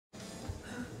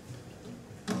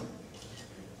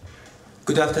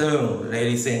Good afternoon,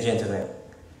 ladies and gentlemen,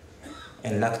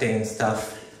 and Rakuten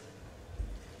staff.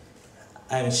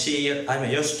 I'm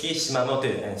Yoshiki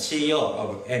Shimamoto, and CEO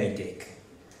of AnyTech.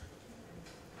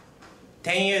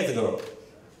 10 years ago,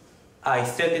 I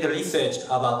started research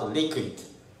about liquid.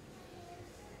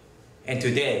 And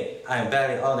today, I'm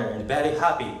very honored and very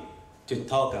happy to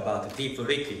talk about deep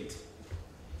liquid.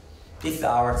 This is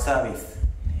our service,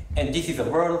 and this is the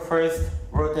world's first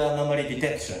water anomaly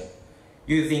detection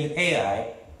using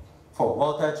AI for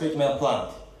water treatment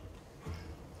plant.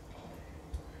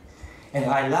 And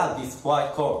I love this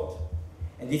white coat,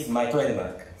 and this is my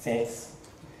trademark. Thanks.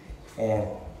 And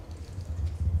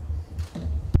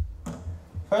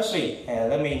firstly,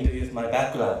 let me introduce my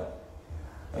background.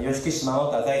 Yoshiki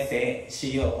Shimamoto, as I say,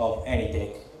 CEO of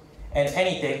AnyTech. And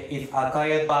AnyTech is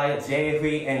acquired by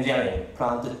JFE Engineering,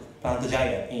 plant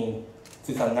giant, in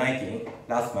 2019,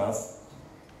 last month.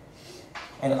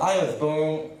 And I was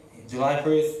born July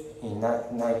 1st,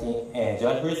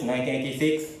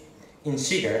 1986, in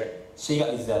Shiga.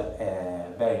 Shiga is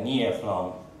very near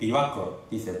from Biwako.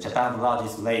 This is Japan's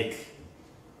largest lake.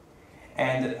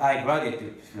 And I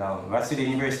graduated from Waseda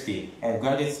University and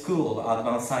Graduate School of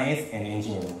Advanced Science and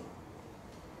Engineering.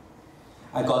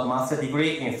 I got a master's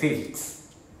degree in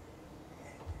physics.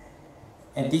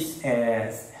 And this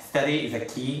study is a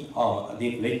key of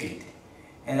deep liquid.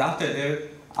 And after that,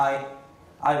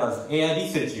 I was AI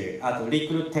researcher at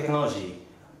Liquid Technology,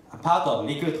 a part of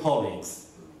Liquid Holdings.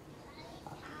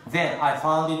 Then I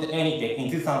founded AnyTech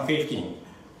in 2015.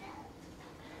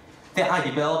 Then I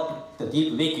developed the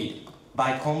deep liquid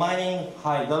by combining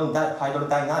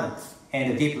hydrodynamics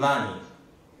and deep learning.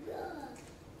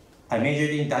 I majored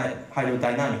in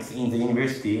hydrodynamics in the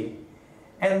university,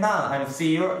 and now I'm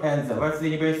CEO and the Waseda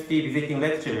University visiting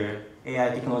lecturer,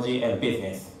 AI technology and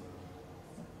business.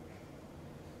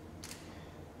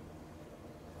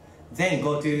 Then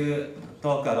go to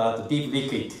talk about deep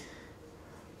liquid.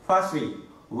 Firstly,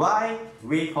 why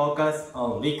we focus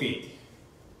on liquid?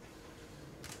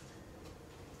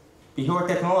 Before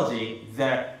technology,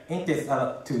 the interest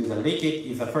to the liquid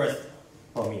is the first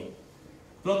for me.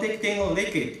 Protecting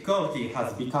liquid quality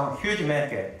has become a huge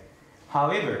market.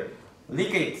 However,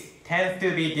 liquid tends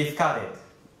to be discarded.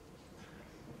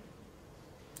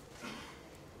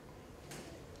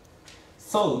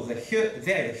 So there is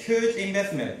a huge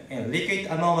investment in liquid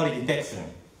anomaly detection,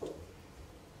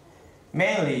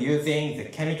 mainly using the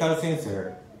chemical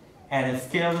sensor and a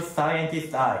skilled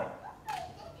scientist's eye.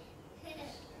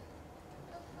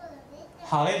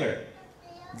 However,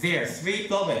 there are three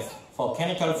problems for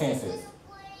chemical sensors.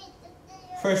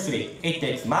 Firstly, it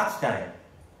takes much time.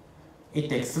 It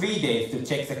takes 3 days to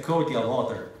check the quality of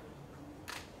water.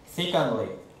 Secondly,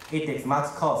 it takes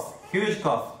much cost, huge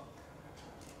cost,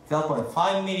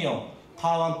 0.5 million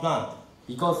per one plant,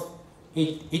 because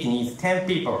it needs 10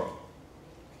 people.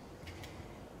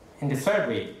 And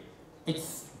thirdly,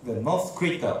 it's the most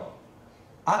critical.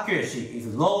 Accuracy is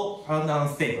low and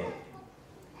unstable.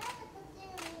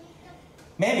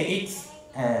 Maybe it's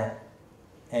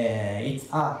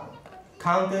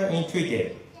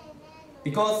counterintuitive,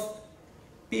 because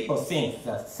people think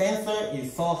that sensor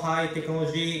is so high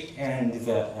technology and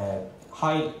the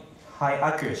high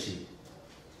accuracy,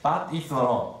 but it's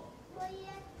wrong.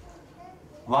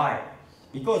 Why?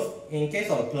 Because in case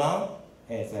of plant,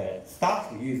 the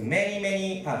staff use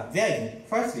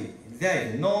firstly, there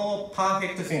is no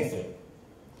perfect sensor.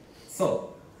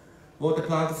 So, water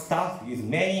plant staff use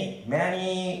many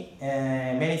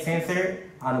sensors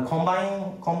and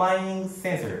combining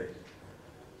sensor.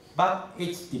 But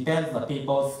it depends on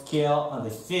people's skill and the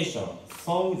situation,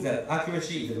 so the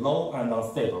accuracy is low and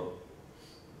unstable.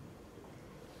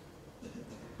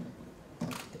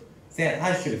 Then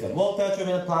I show the water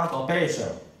treatment plant operation.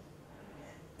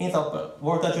 In the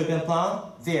water treatment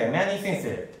plant, there are many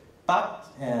sensors, but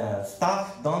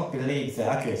staff don't believe the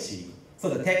accuracy. So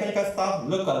the technical staff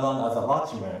look around as a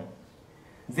watchman,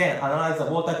 then analyze the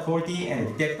water quality and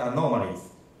detect anomalies.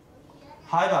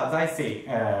 However, as I say,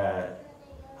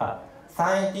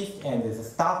 scientists and the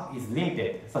staff is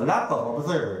limited, so lack of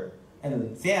observer,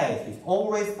 and there is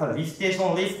always a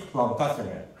registration risk from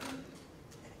customer.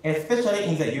 Especially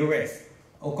in the US,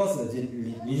 of course the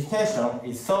registration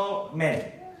is so many,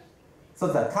 so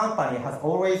the company has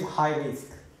always high risk.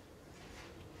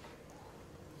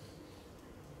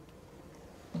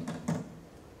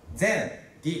 Then,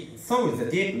 the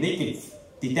deep liquids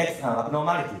detects an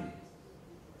abnormality.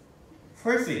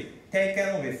 Firstly,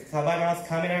 taken with surveillance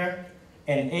camera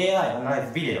and AI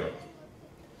analyze video.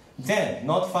 Then,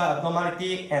 notify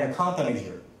abnormality and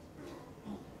countermeasure.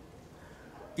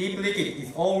 deep liquid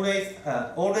is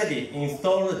already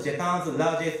installed Japan's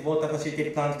largest water facility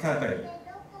plant company.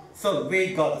 So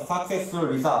we got successful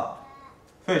result.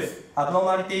 First,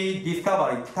 abnormality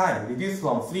discovery time reduced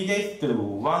from 3 days to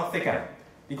 1 second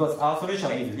because our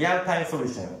solution is real-time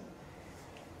solution.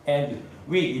 And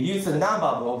we reduced the number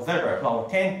of observers from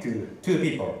 10 to 2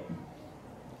 people.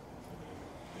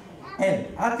 And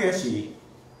accuracy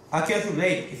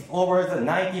rate is over the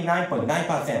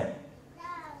 99.9%.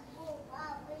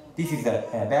 This is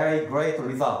a very great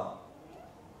result.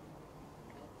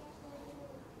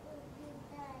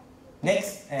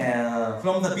 Next,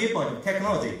 from the viewpoint of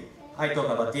technology, I talk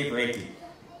about deep liquid.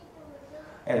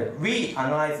 We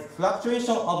analyze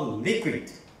fluctuation of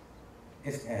liquid,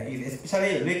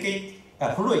 especially liquid,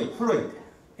 fluid,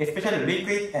 especially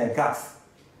liquid and gas,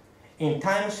 in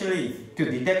time series to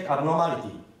detect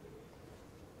abnormality.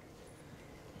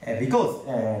 Because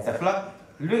the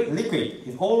liquid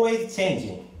is always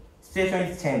changing, situation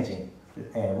is changing,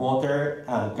 water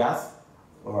and gas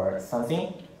or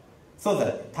something, so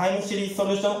the time series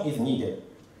solution is needed.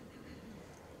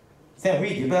 Then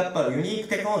we developed a unique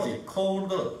technology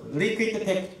called liquid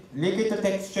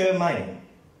texture mining,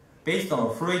 based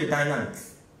on fluid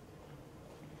dynamics.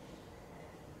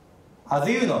 As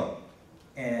you know,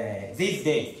 these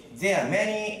days there are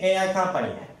many AI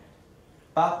companies,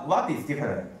 but what is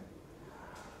different?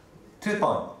 2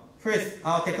 points. First,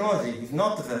 our technology is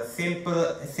not the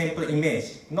simple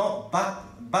image,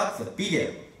 but the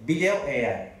video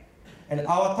AI. And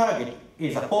our target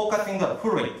is focusing the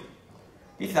fluid.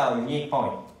 This is our unique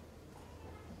point.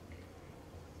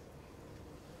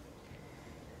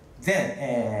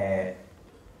 Then,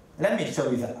 let me show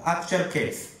you the actual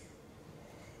case.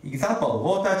 Example,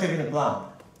 water treatment plant.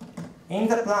 In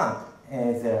the plant,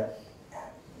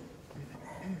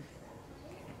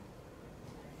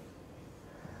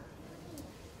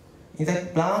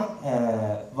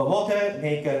 the water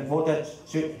make water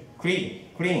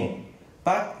clean.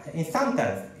 But in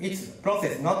sometimes its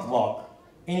process not work.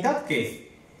 In that case,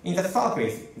 in the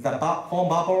surface, the foam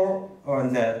bubble or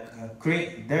the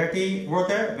dirty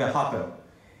water will happen.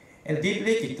 And deep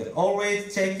liquid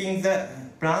always checking the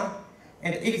plant,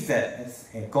 and if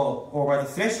the go over the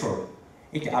threshold,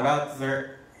 it alerts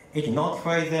it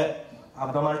notifies the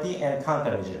abnormality and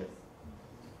countermeasure.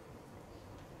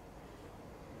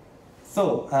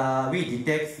 So we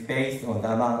detect based on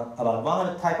the about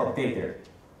 100 type of data.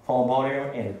 Foam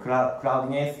volume and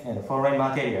cloudiness and foreign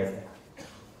materials.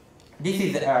 This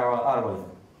is our algorithm.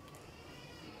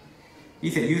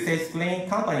 This is usage screen.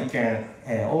 Company can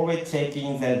always check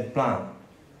in the plan.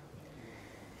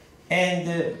 And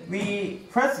we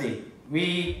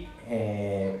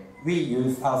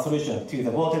use our solution to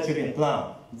the water treatment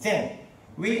plant. Then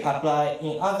we apply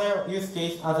in other use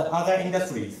case, other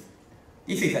industries.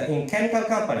 This is in chemical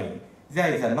company.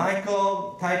 There is a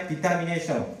micro type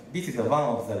determination. This is one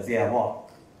of their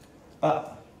work.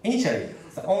 But initially,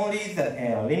 only the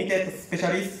limited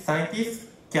specialist scientists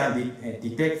can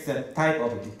detect the type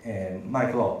of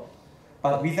microbe.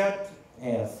 But without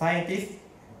scientists,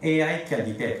 AI can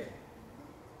detect.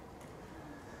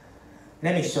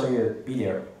 Let me show you a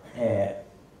video.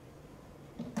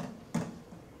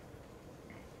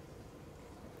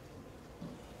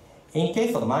 In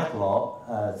case of microbe,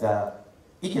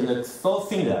 it looks so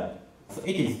similar, so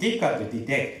it is difficult to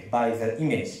detect by the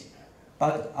image.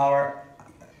 But our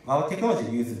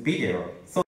technology uses video,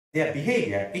 so their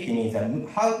behavior, it means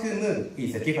how to move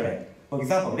is different. For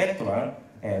example, left one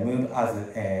move as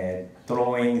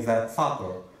drawing the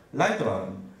circle, right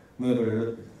one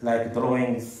move like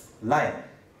drawing line.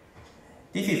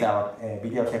 This is our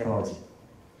video technology.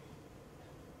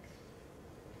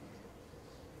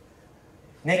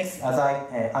 Next,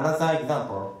 another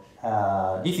example.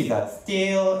 This is the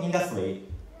steel industry.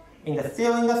 In the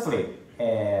steel industry,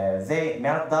 they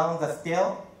melt down the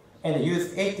steel and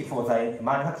use it for the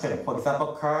manufacturing, for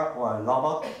example, car or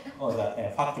robot or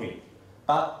the factory.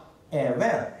 But when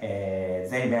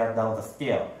they melt down the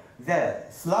steel, the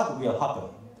slug will happen,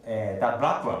 the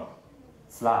black one,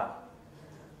 slug.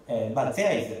 But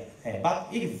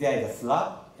if there is a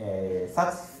slug,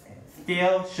 such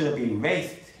steel should be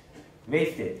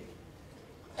wasted.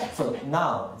 So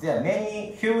now there are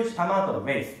many huge amount of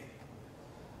waste.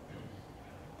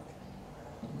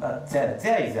 But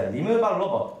there is a removal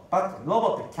robot, but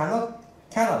robot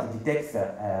cannot detect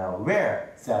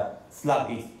where the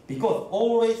slug is, because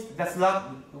always the slug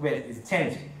is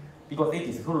changing because it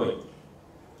is fluid.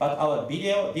 But our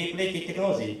video deep liquid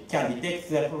technology can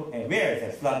detect where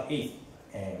the slug is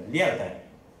real time.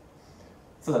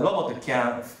 So the robot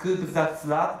can scoop the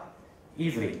slug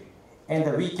easily, and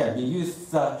we can reduce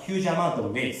the huge amount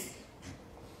of waste.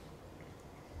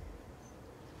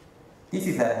 This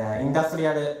is an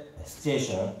industrial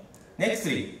situation.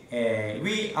 Nextly,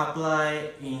 we apply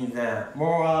in the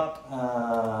more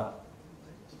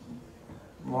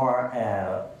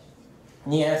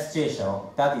near situation,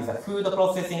 that is the food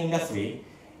processing industry.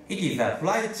 It is a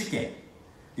fried chicken.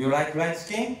 Do you like fried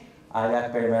chicken? I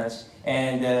like very much.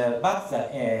 And but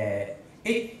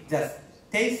the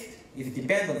taste is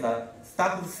depends on the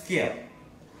staff skill.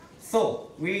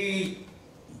 So we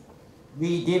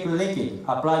deep liquid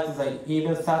apply to the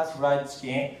even such fried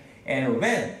chicken, and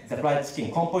when the fried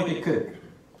chicken completely cooked,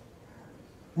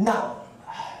 now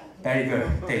very good,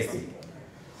 tasty.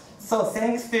 So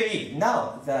thanks to it,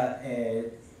 now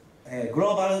the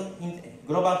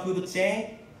global food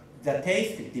chain, the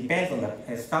taste depends on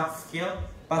the staff skill,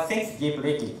 but thanks to deep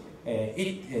liquid,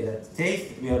 the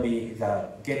taste will be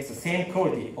gets the same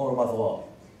quality all over the world.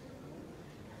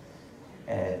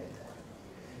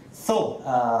 So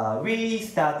we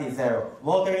started the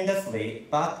water industry,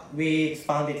 but we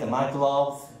expanded the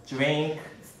microwaves, drink,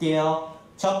 steel,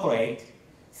 chocolate,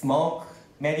 smoke,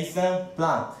 medicine,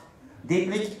 plant. Deep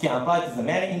liquid can apply to the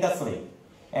many industry,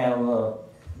 and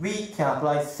we can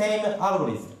apply same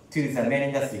algorithm to the main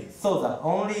industry. So the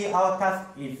only our task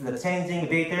is the changing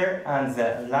data and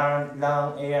the learn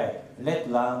AI.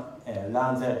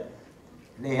 Learn the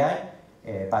AI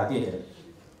by data.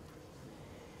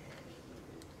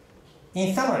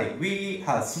 In summary, we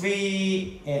have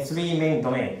three main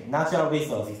domains: natural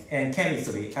resources and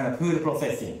chemistry and food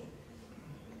processing.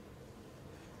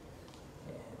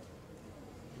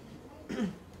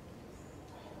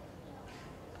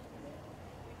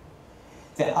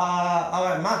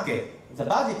 Our market, the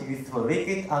budget is for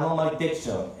liquid anomaly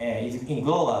detection is in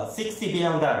global $60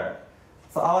 billion.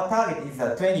 So our target is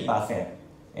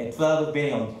 20%, 12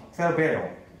 billion.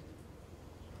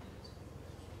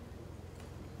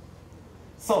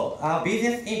 So our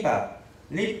business impact,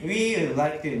 we would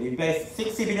like to replace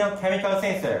 60 billion chemical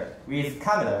sensor with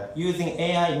camera using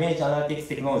AI image analytics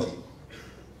technology.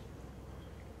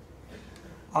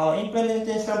 Our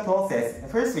implementation process,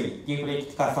 firstly, deep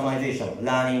liquid customization,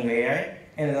 learning AI,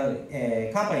 and the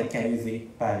company can use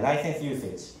it by license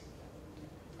usage.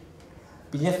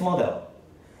 Business model,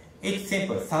 it's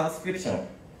simple, subscription.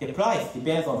 The price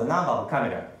depends on the number of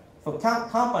camera. So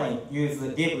company use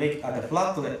deep liquid at a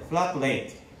flat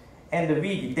rate, and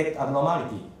we detect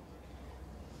abnormality.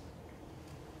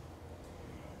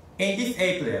 In this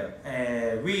April,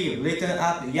 we written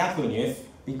up Yahoo News.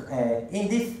 In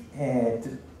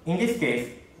this case,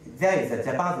 there is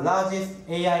Japan's largest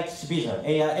AI exhibition,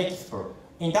 AI Expo.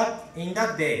 In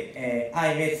that day,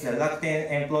 I met the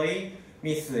Rakuten employee,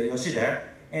 Miss Yoshida,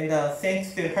 and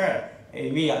thanks to her,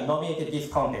 we are nominated this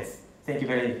contest. Thank you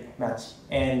very much.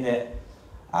 And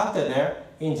after that,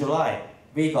 in July,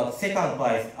 we got second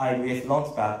prize IBS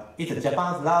Launchpad. It's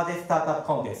Japan's largest startup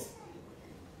contest.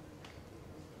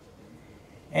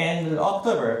 And in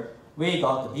October, we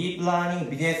got Deep Learning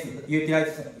Business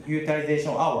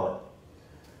Utilization Award.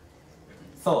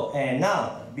 So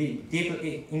now, in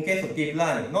case of deep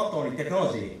learning, not only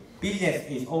technology, business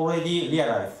is already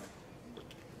realized.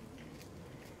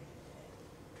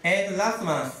 And last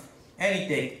month,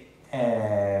 AnyTech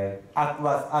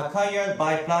was acquired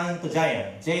by planet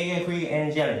giant JFE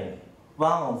Engineering,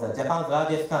 one of the Japan's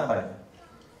largest company.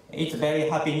 It's very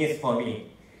happy news for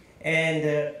me.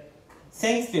 And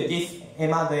thanks to this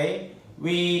M&A,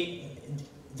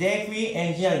 JFE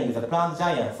Engineering is a plant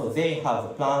giant, so they have a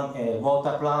plant,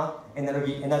 water plant,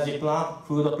 energy plant,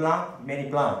 food plant, many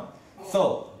plants.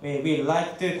 So we would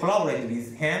like to collaborate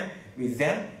with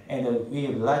them, and we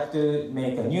would like to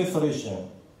make a new solution.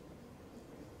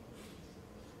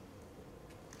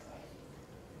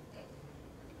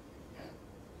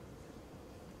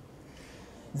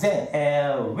 Then,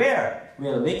 where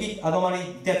will liquid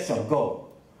anomaly detection go?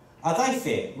 As I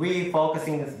said, we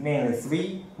focusing mainly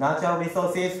three: natural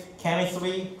resources,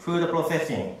 chemistry, food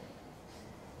processing.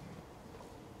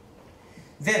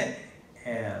 Then,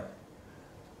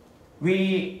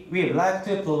 we would like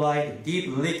to provide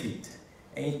deep liquid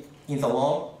in the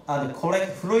world and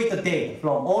collect fluid data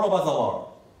from all over the world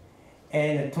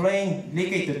and train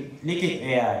liquid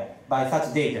AI by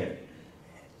such data.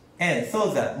 And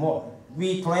so that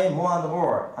we train more and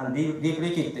more, and deep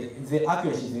liquid, the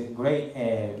accuracy is great,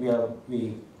 will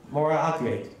be more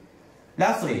accurate.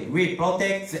 Lastly, we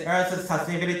protect the Earth's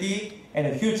sustainability and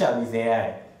the future with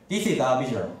AI. This is our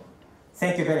vision.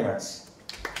 Thank you very much.